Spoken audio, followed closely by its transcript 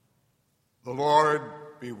The Lord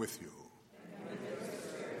be with you.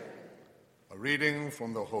 A reading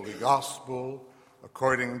from the Holy Gospel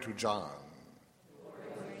according to John.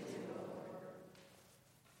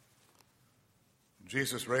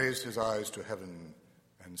 Jesus raised his eyes to heaven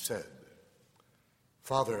and said,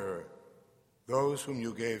 Father, those whom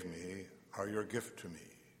you gave me are your gift to me.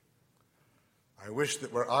 I wish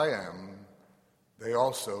that where I am, they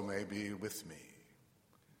also may be with me,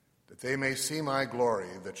 that they may see my glory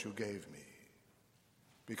that you gave me,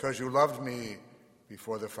 because you loved me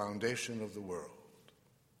before the foundation of the world.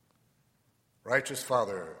 Righteous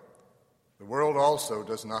Father, the world also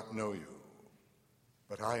does not know you,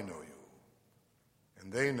 but I know you,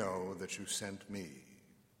 and they know that you sent me.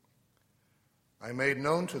 I made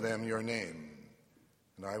known to them your name,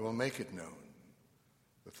 and I will make it known,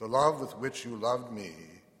 that the love with which you loved me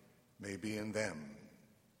may be in them,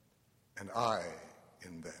 and I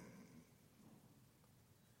in them.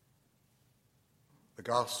 The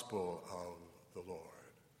Gospel of the Lord.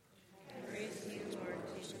 Praise to you, Lord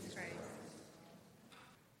Jesus Christ.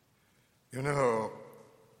 You know,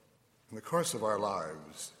 in the course of our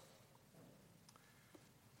lives,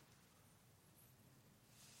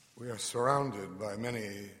 we are surrounded by many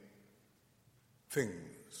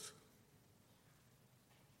things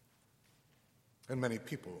and many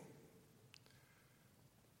people.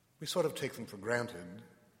 We sort of take them for granted.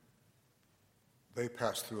 They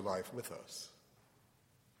pass through life with us.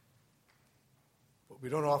 But we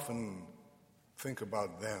don't often think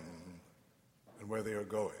about them and where they are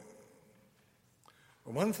going.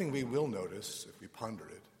 But one thing we will notice, if we ponder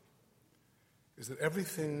it, is that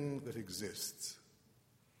everything that exists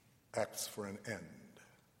acts for an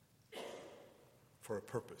end, for a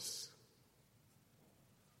purpose.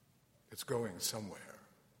 It's going somewhere.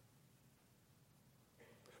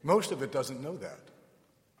 Most of it doesn't know that.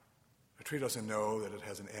 A tree doesn't know that it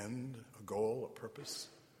has an end, a goal, a purpose.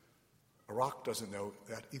 A rock doesn't know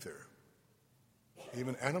that either.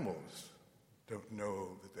 Even animals don't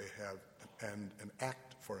know that they have an end and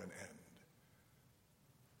act for an end.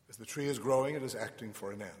 As the tree is growing, it is acting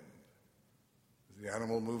for an end. As the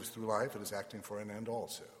animal moves through life, it is acting for an end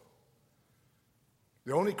also.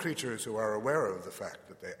 The only creatures who are aware of the fact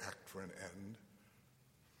that they act for an end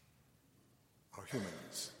are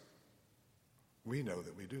humans. We know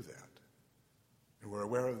that we do that. And we're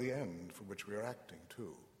aware of the end for which we are acting,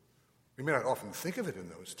 too. We may not often think of it in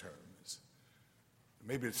those terms.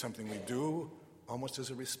 Maybe it's something we do almost as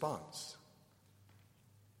a response.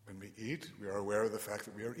 When we eat, we are aware of the fact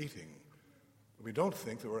that we are eating. But we don't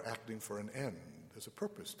think that we're acting for an end. There's a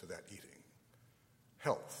purpose to that eating.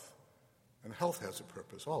 Health. And health has a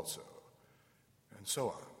purpose also. And so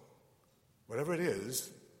on. Whatever it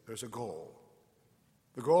is, there's a goal.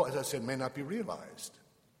 The goal, as I said, may not be realized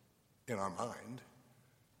in our mind.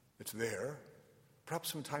 It's there.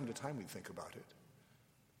 Perhaps from time to time we think about it.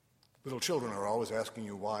 Little children are always asking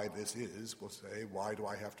you why this is. We'll say, why do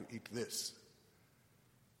I have to eat this?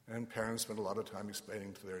 And parents spend a lot of time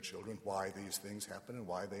explaining to their children why these things happen and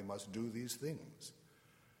why they must do these things.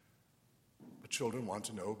 But children want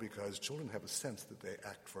to know because children have a sense that they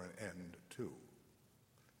act for an end too.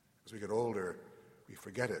 As we get older, we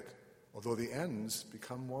forget it, although the ends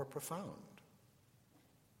become more profound.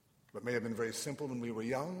 What may have been very simple when we were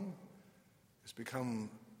young has become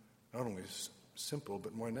not only simple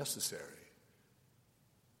but more necessary.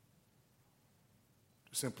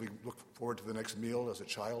 To simply look forward to the next meal as a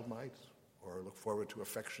child might, or look forward to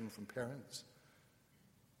affection from parents.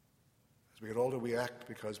 As we get older, we act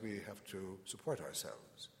because we have to support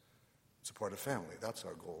ourselves, support a family. That's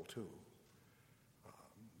our goal too.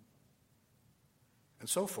 And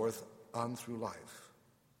so forth on through life.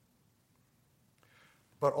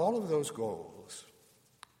 But all of those goals,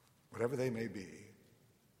 whatever they may be,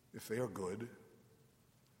 if they are good,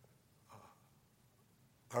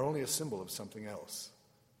 are only a symbol of something else,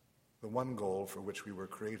 the one goal for which we were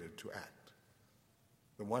created to act,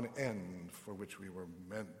 the one end for which we were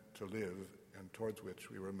meant to live and towards which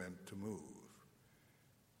we were meant to move.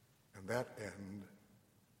 And that end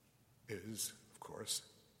is, of course,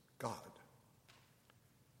 God.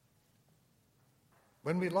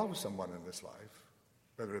 When we love someone in this life,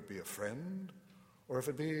 whether it be a friend or if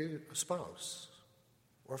it be a spouse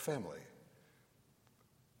or family,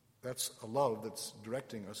 that's a love that's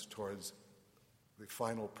directing us towards the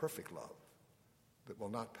final perfect love that will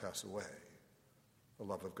not pass away, the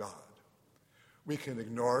love of God. We can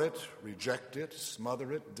ignore it, reject it,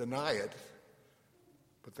 smother it, deny it,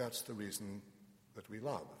 but that's the reason that we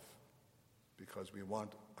love, because we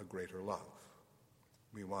want a greater love.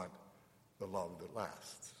 We want the love that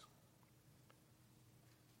lasts.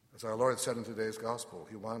 As our Lord said in today's gospel,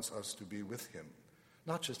 he wants us to be with him,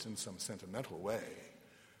 not just in some sentimental way,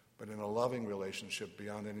 but in a loving relationship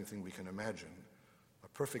beyond anything we can imagine, a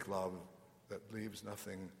perfect love that leaves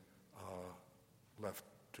nothing left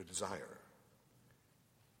to desire.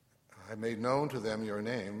 I made known to them your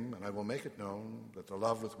name, and I will make it known that the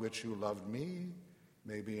love with which you loved me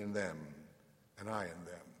may be in them, and I in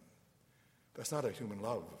them. That's not a human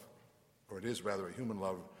love, or it is rather a human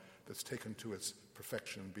love that's taken to its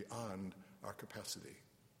perfection beyond our capacity.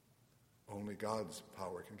 Only God's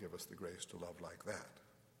power can give us the grace to love like that.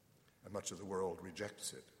 And much of the world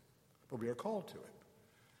rejects it. But we are called to it.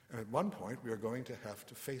 And at one point, we are going to have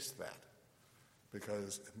to face that,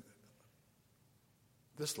 because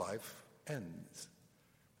this life ends.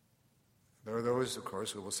 There are those, of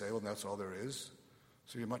course, who will say, well, that's all there is,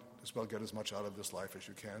 so you might as well get as much out of this life as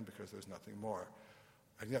you can because there's nothing more.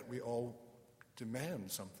 And yet we all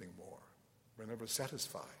demand something more. We're never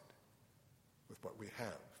satisfied with what we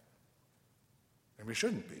have. And we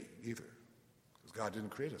shouldn't be either, because God didn't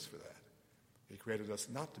create us for that. He created us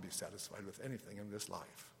not to be satisfied with anything in this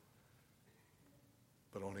life,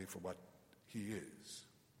 but only for what he is.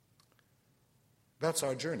 That's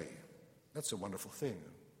our journey. That's a wonderful thing.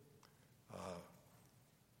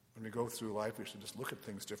 When we go through life, we should just look at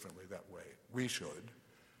things differently that way. We should.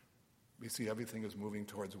 We see everything is moving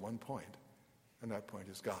towards one point, and that point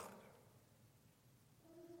is God.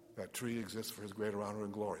 That tree exists for his greater honor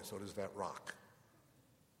and glory. So does that rock.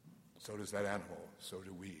 So does that animal. So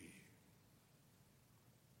do we.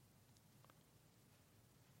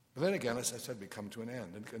 But then again, as I said, we come to an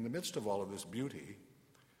end. And in the midst of all of this beauty,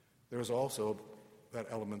 there is also that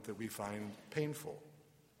element that we find painful.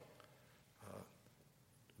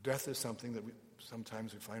 Death is something that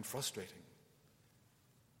sometimes we find frustrating.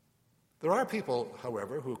 There are people,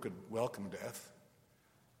 however, who could welcome death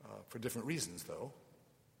for different reasons, though.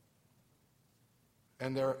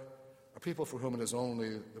 And there are people for whom it is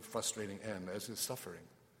only the frustrating end, as is suffering.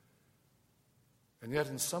 And yet,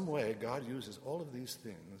 in some way, God uses all of these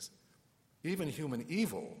things, even human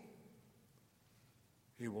evil,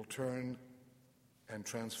 he will turn and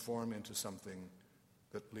transform into something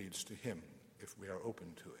that leads to him, if we are open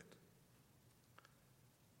to it.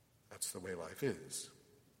 That's the way life is.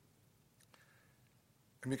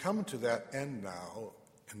 And we come to that end now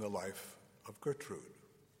in the life of Gertrude.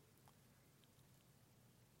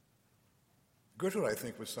 Gertrude, I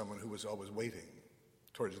think, was someone who was always waiting,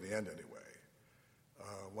 towards the end anyway,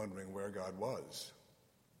 wondering where God was.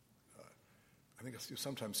 I think you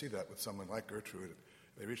sometimes see that with someone like Gertrude.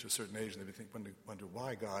 They reach a certain age and they wonder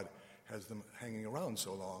why God has them hanging around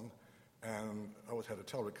so long. And I always had to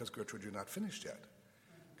tell her, because Gertrude, you're not finished yet.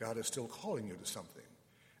 God is still calling you to something.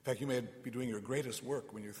 In fact, you may be doing your greatest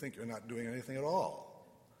work when you think you're not doing anything at all.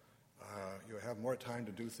 You have more time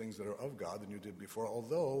to do things that are of God than you did before,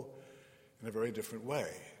 although in a very different way.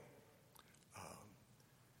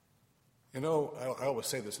 I always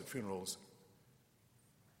say this at funerals.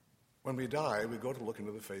 When we die, we go to look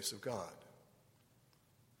into the face of God.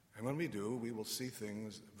 And when we do, we will see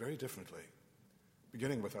things very differently,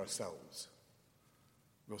 beginning with ourselves.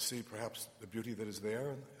 We'll see perhaps the beauty that is there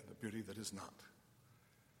and the beauty that is not.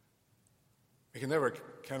 We can never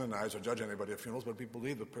canonize or judge anybody at funerals, but we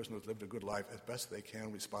believe the person who's lived a good life as best they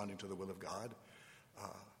can, responding to the will of God,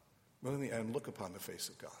 will in the end look upon the face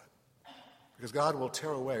of God. Because God will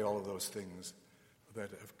tear away all of those things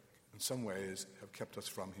that have, in some ways, have kept us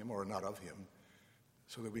from him or not of him,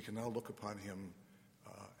 so that we can now look upon him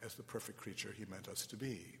as the perfect creature he meant us to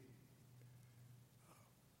be.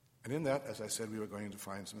 And in that, as I said, we were going to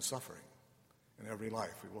find some suffering. In every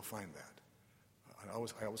life, we will find that. I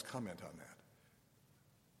always comment on that.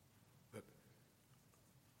 That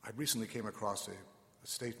I recently came across a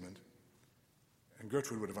statement, and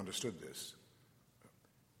Gertrude would have understood this,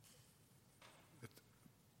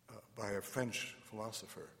 by a French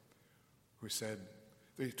philosopher who said,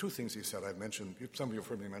 the two things he said I've mentioned, some of you have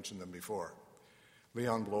heard me mention them before.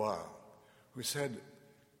 Leon Blois, who said,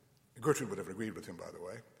 Gertrude would have agreed with him, by the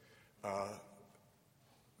way,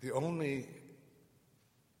 the only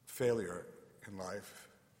failure in life,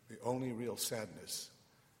 the only real sadness,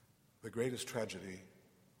 the greatest tragedy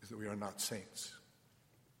is that we are not saints.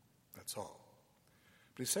 That's all.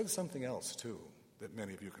 But he said something else, too, that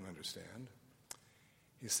many of you can understand.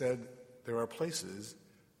 He said, there are places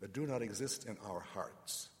that do not exist in our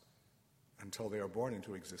hearts until they are born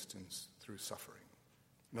into existence through suffering.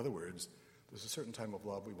 In other words, there's a certain time of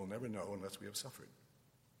love we will never know unless we have suffered.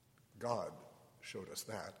 God showed us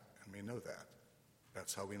that, and we know that.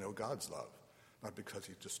 That's how we know God's love. Not because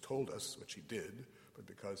he just told us, which he did, but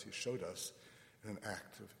because he showed us in an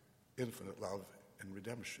act of infinite love and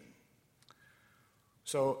redemption.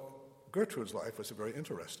 So Gertrude's life was a very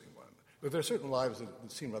interesting one. But there are certain lives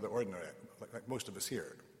that seem rather ordinary, like most of us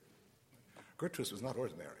here. Gertrude's was not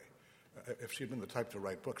ordinary. If she'd been the type to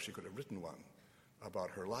write books, she could have written one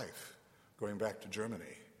about her life, going back to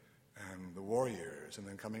Germany and the war years, and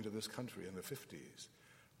then coming to this country in the 50s,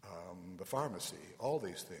 the pharmacy, all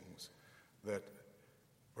these things that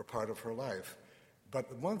were part of her life. But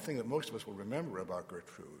the one thing that most of us will remember about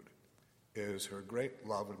Gertrude is her great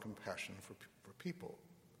love and compassion for people.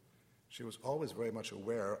 She was always very much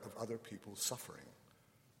aware of other people's suffering,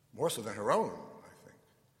 more so than her own, I think.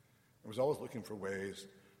 And was always looking for ways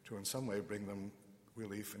to in some way bring them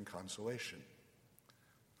relief and consolation.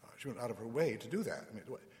 She went out of her way to do that. I mean,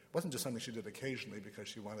 it wasn't just something she did occasionally because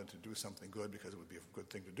she wanted to do something good because it would be a good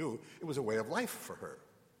thing to do. It was a way of life for her.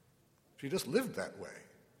 She just lived that way,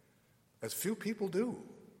 as few people do.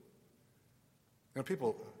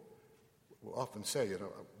 People will often say,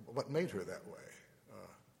 what made her that way?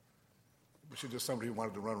 Was she just somebody who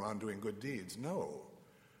wanted to run around doing good deeds? No.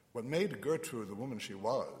 What made Gertrude the woman she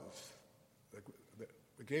was,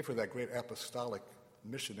 that gave her that great apostolic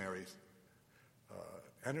missionary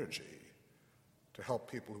energy to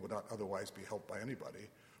help people who would not otherwise be helped by anybody,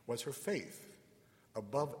 was her faith.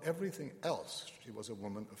 Above everything else, she was a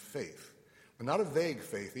woman of faith. And not a vague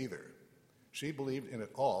faith either. She believed in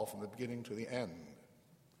it all from the beginning to the end.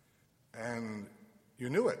 And you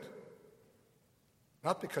knew it.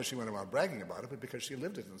 Not because she went around bragging about it, but because she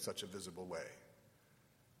lived it in such a visible way.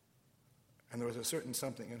 And there was a certain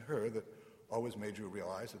something in her that always made you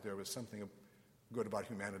realize that there was something good about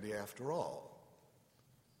humanity after all.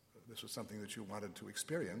 This was something that you wanted to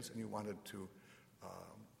experience and you wanted to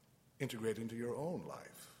integrate into your own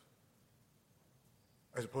life.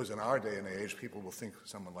 I suppose in our day and age, people will think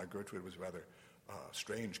someone like Gertrude was a rather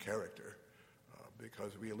strange character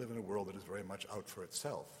because we live in a world that is very much out for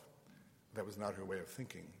itself. That was not her way of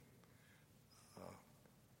thinking,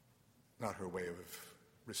 not her way of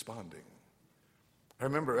responding. I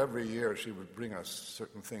remember every year she would bring us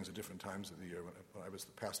certain things at different times of the year. When I was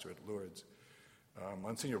the pastor at Lourdes,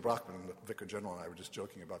 Monsignor Brockman, the Vicar General, and I were just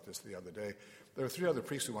joking about this the other day. There were 3 other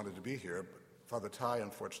priests who wanted to be here, but Father Ty,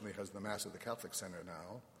 unfortunately, has the Mass at the Catholic Center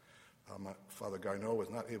now. Father Garneau was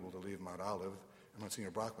not able to leave Mount Olive, and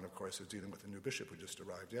Monsignor Brockman, of course, is dealing with the new bishop who just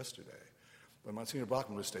arrived yesterday. But Monsignor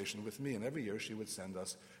Brockman was stationed with me, and every year she would send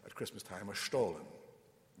us at Christmas time a Stollen.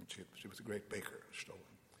 And she was a great baker, Stollen.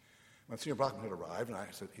 Monsignor Brockman had arrived, and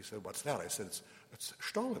he said, "What's that?" I said, it's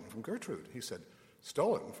Stollen from Gertrude. He said,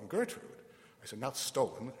 "Stolen from Gertrude?" I said, "Not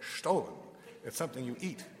stolen, Stollen. It's something you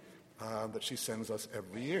eat that she sends us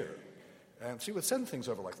every year." And she would send things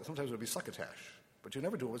over like that. Sometimes it would be succotash, but you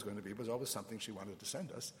never knew what it was going to be. It was always something she wanted to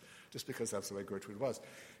send us, just because that's the way Gertrude was.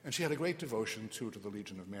 And she had a great devotion, too, to the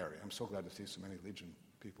Legion of Mary. I'm so glad to see so many Legion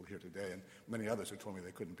people here today, and many others who told me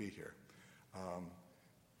they couldn't be here.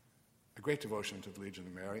 A great devotion to the Legion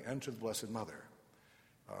of Mary and to the Blessed Mother.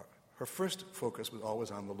 Her first focus was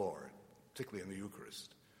always on the Lord, particularly in the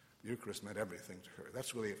Eucharist. The Eucharist meant everything to her.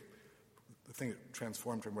 That's really the thing that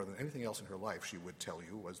transformed her more than anything else in her life, she would tell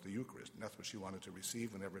you, was the Eucharist. And that's what she wanted to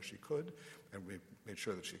receive whenever she could, and we made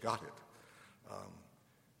sure that she got it.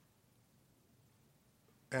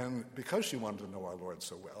 And because she wanted to know our Lord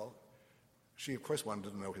so well, she, of course,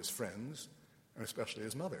 wanted to know his friends, and especially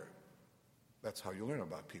his mother. That's how you learn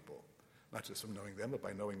about people, not just from knowing them, but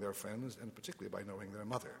by knowing their friends, and particularly by knowing their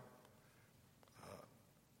mother.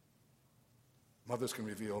 Mothers can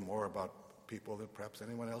reveal more about people than perhaps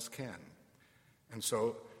anyone else can. And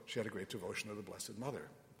so she had a great devotion to the Blessed Mother,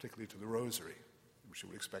 particularly to the Rosary, which you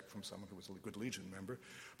would expect from someone who was a good Legion member.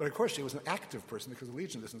 But of course she was an active person, because the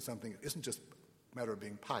Legion isn't just a matter of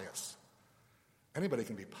being pious. Anybody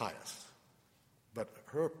can be pious, but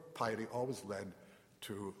her piety always led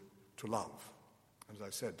to love. As I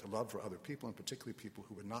said, to love for other people, and particularly people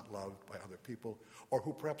who were not loved by other people, or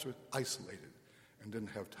who perhaps were isolated and didn't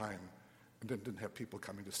have time and didn't have people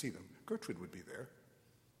coming to see them. Gertrude would be there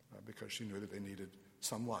because she knew that they needed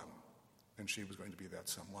someone, and she was going to be that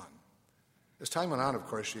someone. As time went on, of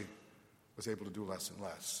course, she was able to do less and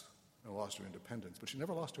less and lost her independence, but she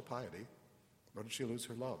never lost her piety, nor did she lose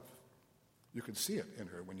her love. You could see it in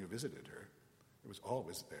her when you visited her. It was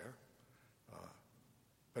always there.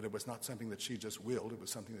 But it was not something that she just willed. It was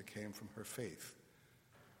something that came from her faith.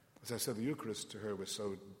 As I said, the Eucharist to her was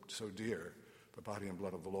so dear, the body and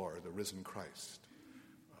blood of the Lord, the risen Christ.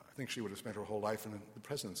 I think she would have spent her whole life in the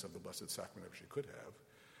presence of the Blessed Sacrament if she could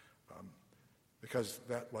have, because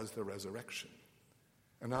that was the resurrection.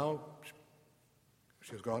 And now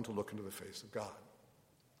she has gone to look into the face of God.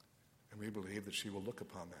 And we believe that she will look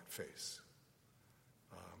upon that face.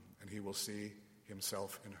 And he will see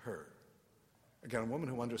himself in her. Again, a woman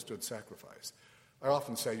who understood sacrifice. I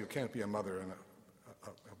often say you can't be a mother and a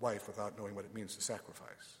wife without knowing what it means to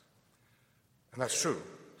sacrifice. And that's true.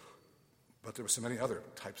 But there were so many other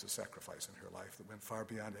types of sacrifice in her life that went far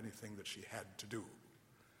beyond anything that she had to do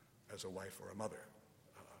as a wife or a mother.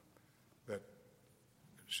 That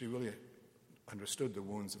she really understood the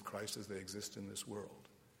wounds of Christ as they exist in this world.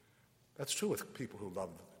 That's true with people who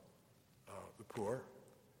love the poor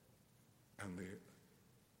and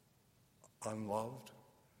the unloved.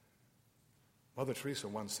 Mother Teresa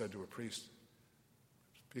once said to a priest,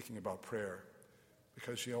 speaking about prayer,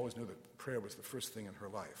 because she always knew that prayer was the first thing in her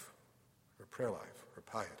life, her prayer life, her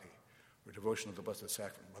piety, her devotion to the Blessed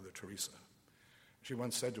Sacrament, Mother Teresa. She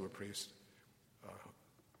once said to a priest,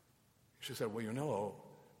 she said, well, you know,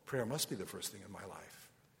 prayer must be the first thing in my life,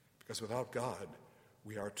 because without God,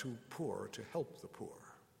 we are too poor to help the poor.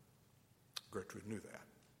 Gertrude knew that.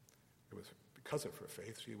 It was because of her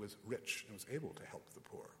faith she was rich and was able to help the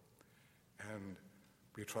poor. And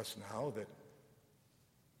we trust now that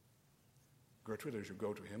Gertrude, as you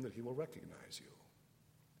go to him, that he will recognize you.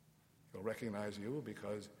 He'll recognize you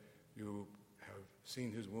because you have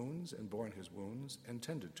seen his wounds and borne his wounds and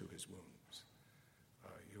tended to his wounds.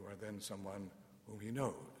 You are then someone whom he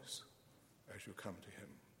knows as you come to him.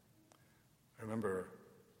 I remember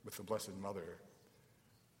with the Blessed Mother,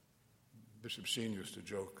 Bishop Sheen used to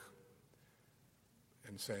joke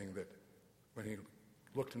in saying that when he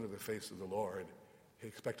looked into the face of the Lord, he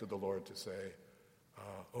expected the Lord to say,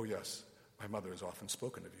 oh yes, my mother has often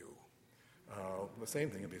spoken of you. The same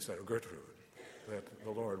thing can be said of Gertrude, that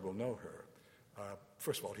the Lord will know her.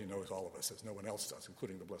 First of all, he knows all of us as no one else does,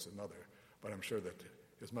 including the Blessed Mother, but I'm sure that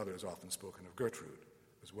his mother has often spoken of Gertrude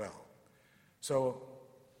as well. So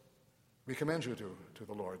we commend you to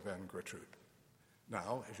the Lord then, Gertrude.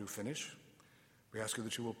 Now, as you finish, we ask you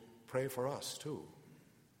that you will pray for us too,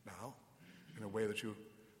 now, in a way that you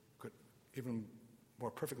could, even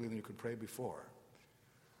more perfectly than you could pray before.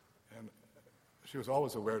 And she was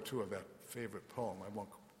always aware, too, of that favorite poem. I won't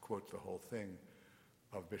quote the whole thing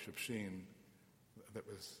of Bishop Sheen that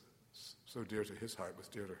was so dear to his heart, was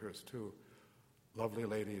dear to hers, too. Lovely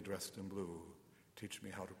lady dressed in blue, teach me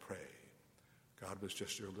how to pray. God was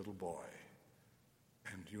just your little boy,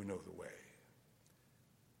 and you know the way.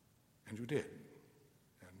 And you did.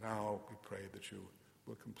 And now we pray that you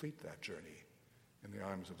will complete that journey in the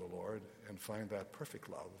arms of the Lord and find that perfect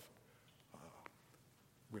love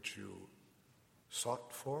which you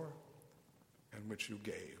sought for and which you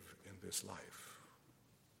gave in this life.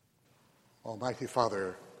 Almighty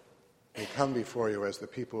Father, we come before you as the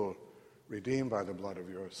people redeemed by the blood of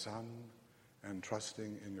your Son and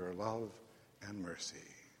trusting in your love and mercy.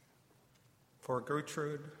 For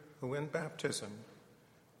Gertrude, who in baptism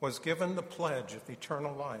was given the pledge of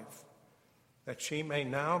eternal life, that she may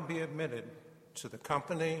now be admitted to the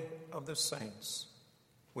company of the saints,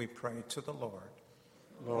 we pray to the Lord.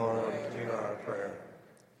 Lord, hear our prayer.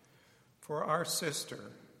 For our sister,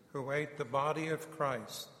 who ate the body of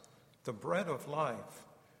Christ, the bread of life,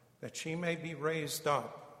 that she may be raised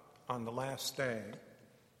up on the last day,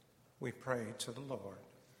 we pray to the Lord.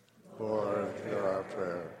 Lord, hear our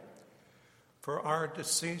prayer. For our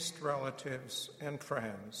deceased relatives and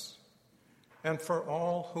friends, and for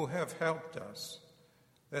all who have helped us,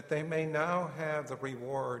 that they may now have the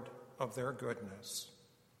reward of their goodness,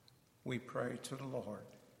 we pray to the Lord.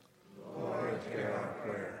 Lord, hear our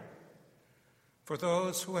prayer. For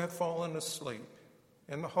those who have fallen asleep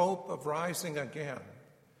in the hope of rising again,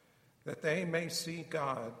 that they may see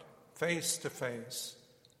God face to face,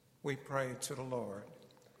 we pray to the Lord.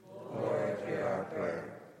 Lord, hear our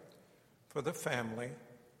prayer. For the family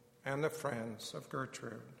and the friends of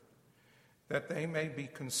Gertrude, that they may be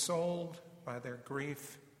consoled by their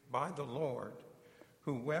grief by the Lord,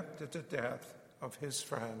 who wept at the death of his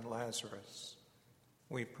friend Lazarus,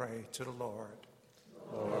 we pray to the Lord.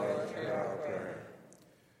 Lord, hear our prayer.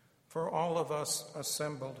 For all of us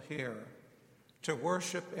assembled here to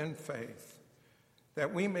worship in faith,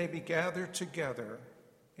 that we may be gathered together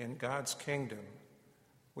in God's kingdom,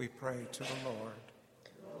 we pray to the Lord.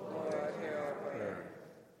 Lord, hear our prayer.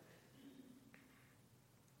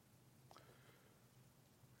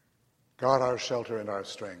 God, our shelter and our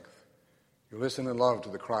strength, you listen in love to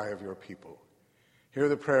the cry of your people. Hear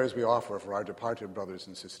the prayers we offer for our departed brothers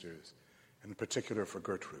and sisters, and in particular for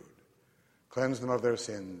Gertrude. Cleanse them of their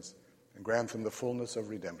sins and grant them the fullness of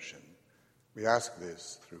redemption. We ask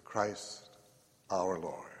this through Christ our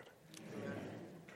Lord.